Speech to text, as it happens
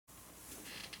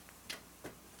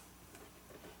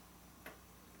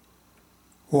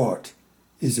What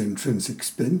is intrinsic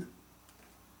spin?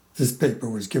 This paper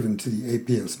was given to the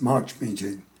APS March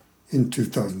meeting in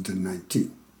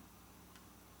 2019.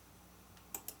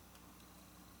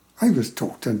 I was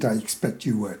taught, and I expect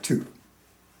you were too,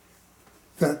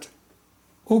 that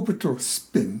orbital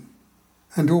spin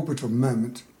and orbital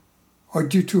moment are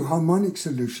due to harmonic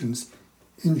solutions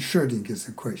in Schrödinger's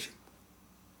equation.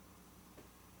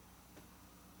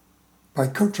 By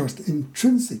contrast,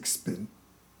 intrinsic spin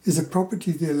is a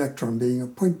property of the electron being a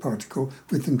point particle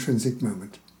with intrinsic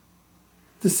moment.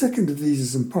 The second of these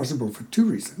is impossible for two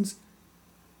reasons.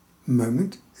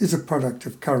 Moment is a product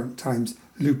of current times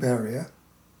loop area,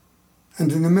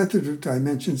 and in the method of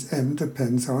dimensions m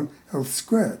depends on L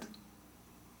squared.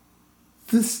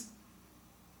 This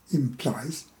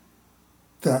implies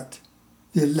that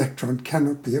the electron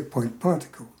cannot be a point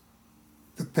particle.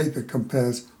 The paper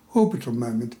compares orbital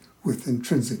moment with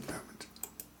intrinsic moment.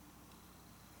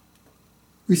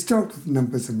 We start with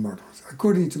numbers and models.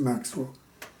 According to Maxwell,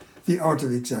 the art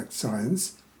of exact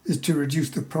science is to reduce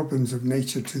the problems of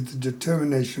nature to the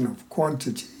determination of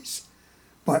quantities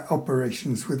by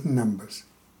operations with numbers.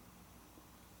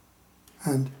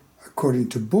 And according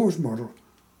to Bohr's model,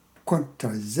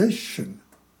 quantization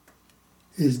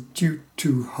is due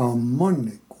to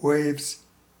harmonic waves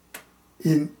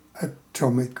in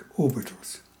atomic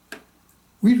orbitals.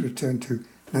 We return to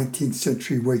 19th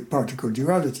century wave-particle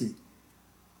duality,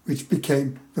 which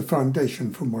became the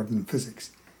foundation for modern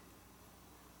physics.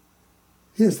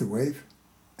 Here's the wave,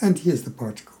 and here's the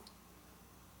particle.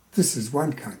 This is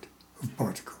one kind of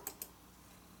particle,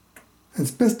 and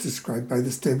it's best described by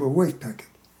the stable wave packet.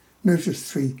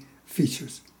 Notice three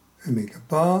features. Omega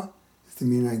bar is the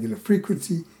mean angular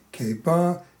frequency, k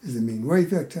bar is the mean wave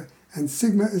vector, and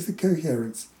sigma is the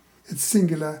coherence. It's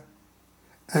singular,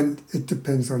 and it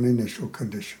depends on initial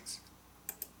conditions.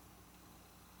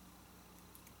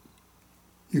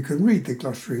 You can read the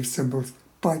glossary of symbols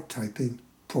by typing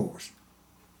pause.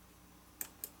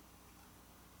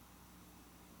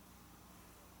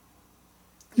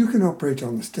 You can operate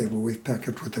on the stable wave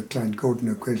packet with the Klein-Gordon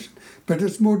equation, but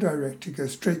it's more direct to go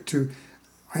straight to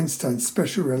Einstein's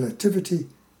special relativity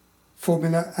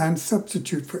formula and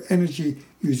substitute for energy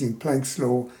using Planck's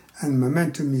law and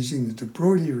momentum using the de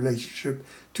Broglie relationship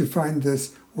to find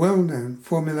this well-known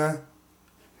formula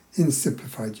in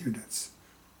simplified units.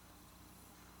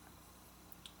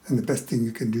 And the best thing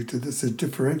you can do to this is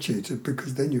differentiate it,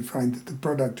 because then you find that the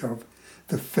product of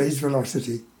the phase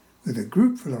velocity with a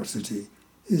group velocity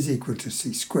is equal to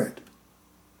c squared,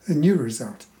 a new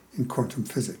result in quantum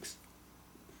physics.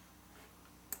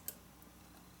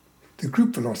 The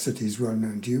group velocity is well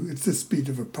known to you. It's the speed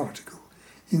of a particle.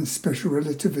 In special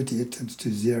relativity, it tends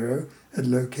to 0. At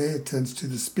low k, it tends to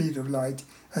the speed of light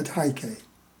at high k.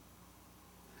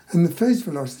 And the phase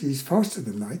velocity is faster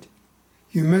than light.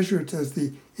 You measure it as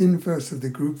the inverse of the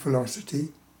group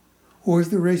velocity, or as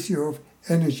the ratio of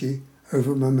energy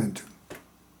over momentum.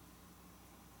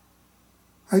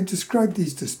 I described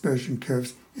these dispersion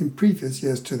curves in previous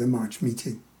years to the March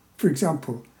meeting. For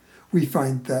example, we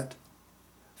find that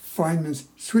Feynman's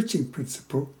switching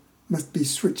principle must be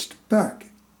switched back.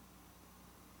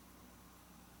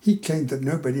 He claimed that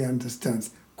nobody understands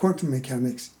quantum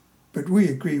mechanics, but we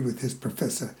agree with his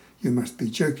professor. You must be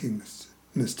joking,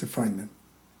 Mr. Feynman.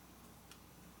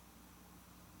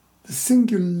 The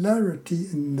singularity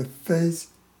in the phase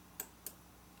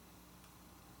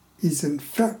is in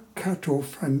fact cut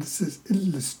off, and this is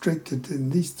illustrated in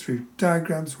these three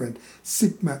diagrams. When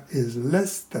sigma is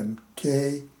less than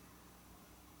k,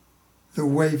 the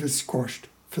wave is squashed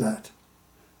flat.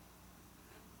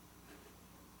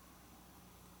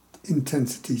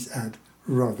 Intensities add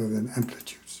rather than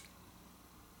amplitudes.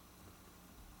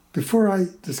 Before I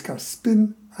discuss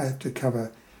spin, I have to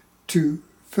cover two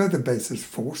further bases,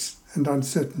 force and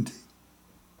uncertainty.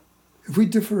 If we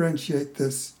differentiate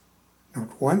this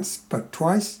not once but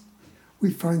twice,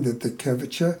 we find that the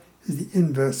curvature is the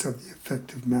inverse of the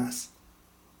effective mass,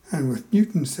 and with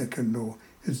Newton's second law,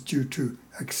 it's due to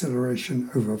acceleration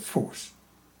over force.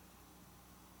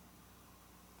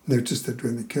 Notice that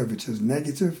when the curvature is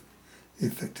negative, the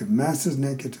effective mass is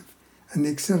negative, and the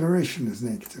acceleration is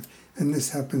negative, and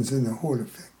this happens in the Hall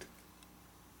effect.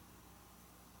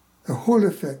 The Hall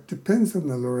effect depends on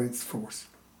the Lorentz force,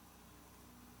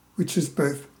 which has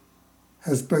both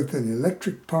an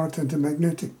electric part and a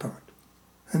magnetic part.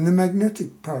 And the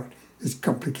magnetic part is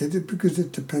complicated because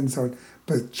it depends on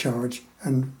both charge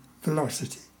and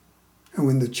velocity. And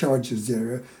when the charge is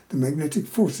 0, the magnetic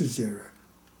force is 0,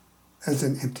 as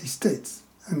in empty states.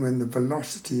 And when the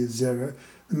velocity is 0,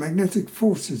 the magnetic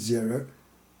force is 0,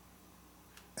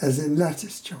 as in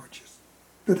lattice charges.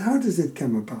 But how does it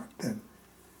come about then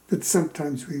that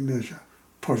sometimes we measure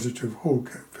positive Hall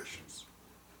coefficients?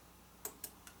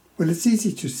 Well, it's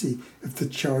easy to see if the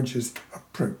charge is a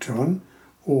proton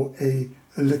or a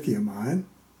lithium ion.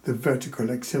 The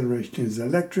vertical acceleration is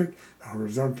electric, the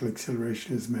horizontal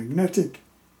acceleration is magnetic,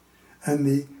 and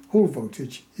the Hall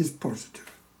voltage is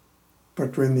positive.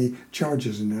 But when the charge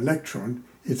is an electron,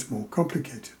 it's more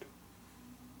complicated.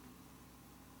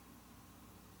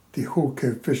 The Hall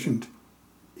coefficient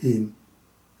in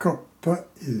copper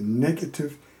is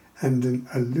negative and in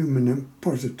aluminum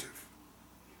positive.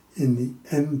 In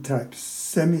the N-type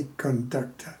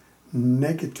semiconductor,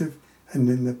 negative, and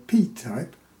in the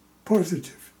P-type,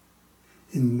 positive.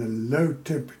 In the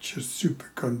low-temperature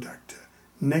superconductor,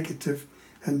 negative,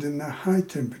 and in the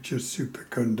high-temperature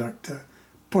superconductor,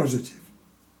 positive.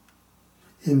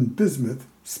 In bismuth,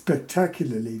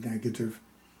 spectacularly negative.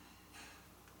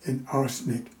 In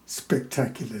arsenic,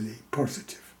 spectacularly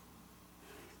positive.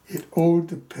 It all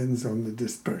depends on the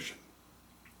dispersion.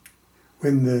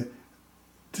 When the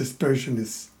dispersion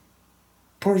is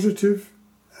positive,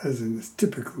 as in this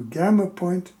typical gamma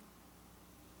point,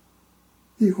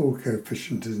 the Hall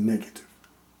coefficient is negative.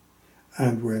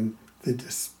 And when the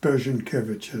dispersion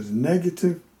curvature is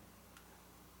negative,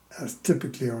 as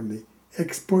typically on the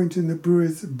X point in the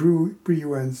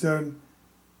Brillouin zone,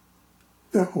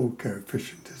 the Hall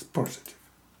coefficient is positive.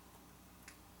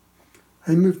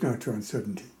 I move now to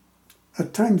uncertainty.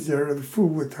 At time zero, the full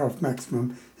width half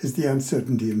maximum is the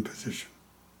uncertainty in position.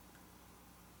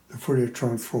 The Fourier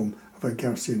transform of a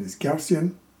Gaussian is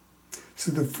Gaussian,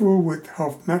 so the full width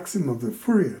half maximum of the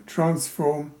Fourier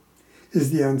transform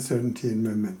is the uncertainty in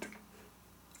momentum.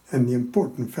 And the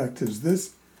important fact is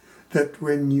this, that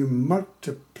when you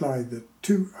multiply the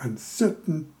two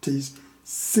uncertainties,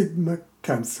 sigma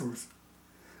cancels.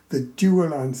 The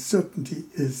dual uncertainty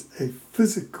is a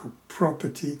physical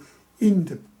property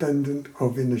independent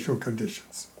of initial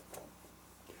conditions.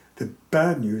 The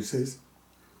bad news is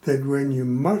that when you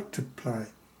multiply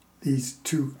these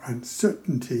two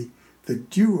uncertainty, the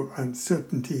dual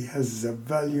uncertainty has a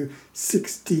value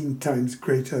 16 times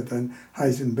greater than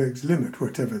Heisenberg's limit,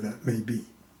 whatever that may be.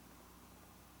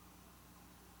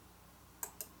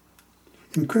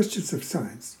 In questions of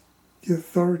science, the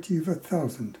authority of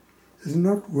 1,000 is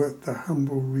not worth the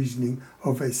humble reasoning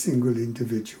of a single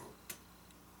individual.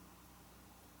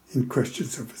 In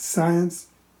questions of science,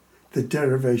 the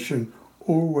derivation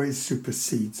always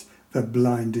supersedes the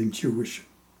blind intuition.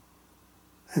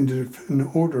 And if an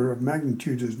order of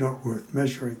magnitude is not worth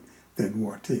measuring, then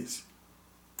what is?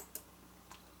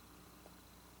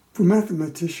 For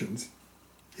mathematicians,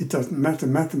 it doesn't matter.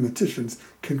 Mathematicians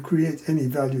can create any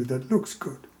value that looks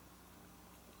good.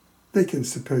 They can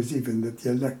suppose even that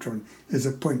the electron is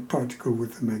a point particle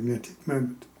with a magnetic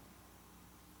moment.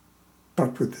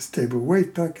 But with the stable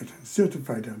wave packet and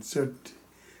certified uncertainty,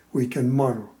 we can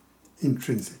model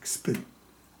intrinsic spin.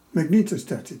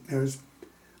 Magnetostatic knows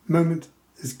moment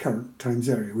is current times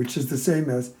area, which is the same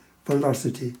as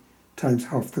velocity times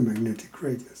half the magnetic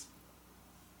radius.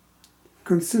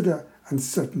 Consider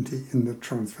uncertainty in the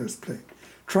transverse plane.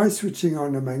 Try switching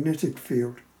on a magnetic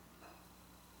field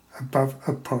above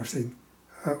a passing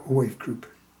wave group.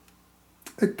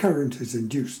 A current is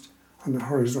induced on the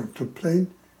horizontal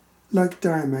plane, like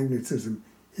diamagnetism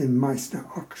in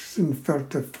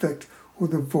Meissner-Ochsenfeld effect or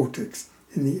the vortex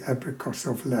in the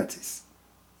Abrikosov lattice.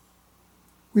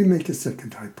 We make a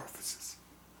second hypothesis.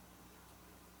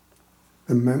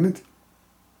 The moment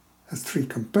has three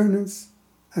components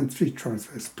and three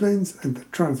transverse planes, and the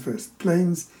transverse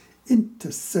planes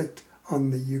intersect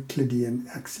on the Euclidean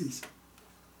axes.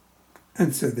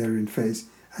 And so they're in phase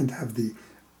and have the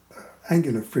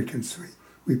angular frequency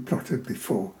we plotted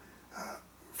before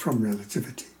from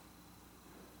relativity.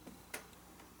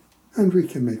 And we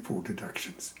can make four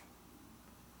deductions.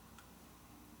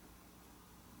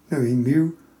 Knowing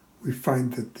mu, we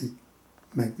find that the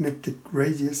magnetic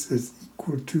radius is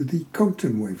equal to the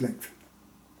Compton wavelength.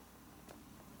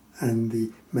 And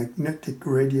the magnetic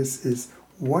radius is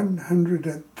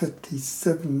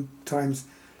 137 times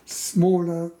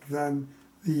smaller than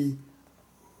the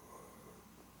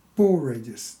Bohr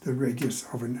radius, the radius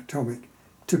of an atomic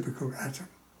typical atom.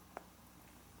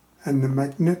 And the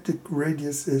magnetic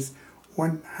radius is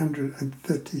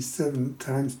 137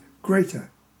 times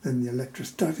greater than the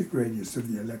electrostatic radius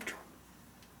of the electron,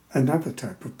 another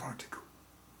type of particle.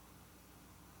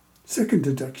 Second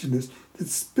deduction is that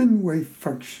spin wave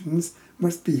functions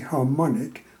must be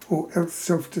harmonic or else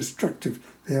self-destructive.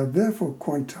 They are therefore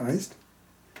quantized,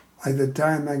 either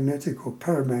diamagnetic or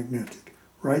paramagnetic,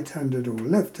 right-handed or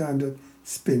left-handed,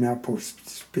 spin up or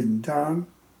spin down,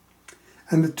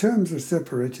 and the terms are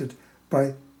separated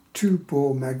by 2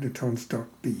 Bohr magnetons dot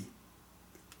B,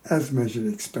 as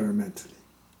measured experimentally.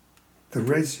 The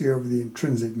ratio of the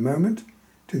intrinsic moment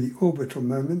to the orbital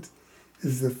moment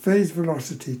is the phase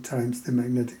velocity times the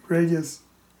magnetic radius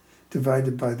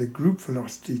divided by the group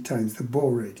velocity times the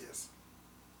Bohr radius.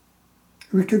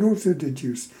 We can also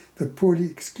deduce that Pauli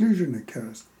exclusion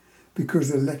occurs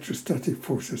because electrostatic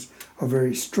forces are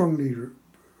very strongly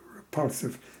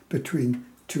repulsive between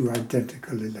 2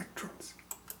 identical electrons.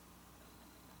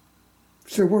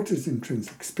 So what is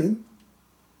intrinsic spin?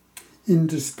 In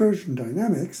dispersion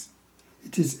dynamics,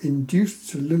 it is induced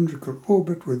cylindrical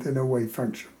orbit within a wave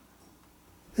function.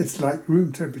 It's like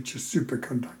room temperature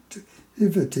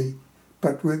superconductivity,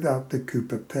 but without the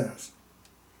Cooper pairs.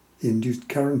 The induced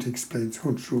current explains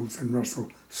Hund's rules and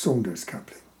Russell-Saunders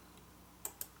coupling.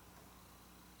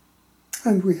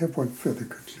 And we have one further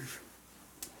conclusion.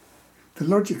 The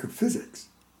logic of physics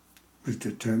was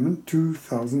determined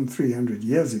 2,300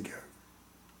 years ago,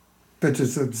 but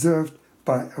is observed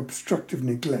by obstructive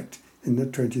neglect in the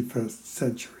 21st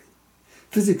century.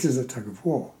 Physics is a tug of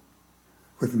war,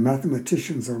 with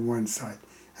mathematicians on one side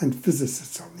and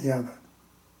physicists on the other.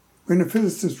 When a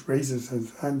physicist raises his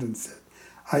hand and says,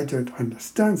 "I don't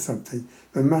understand something,"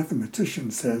 the mathematician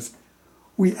says,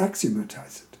 "We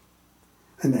axiomatize it."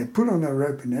 And they pull on a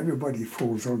rope and everybody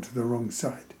falls onto the wrong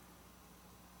side.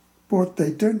 But what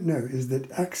they don't know is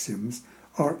that axioms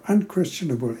are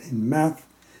unquestionable in math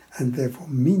and therefore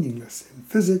meaningless in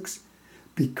physics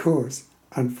because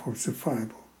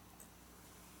unfalsifiable.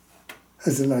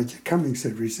 As Elijah Cummings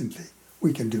said recently,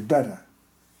 we can do better.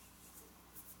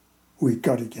 We've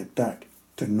got to get back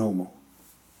to normal.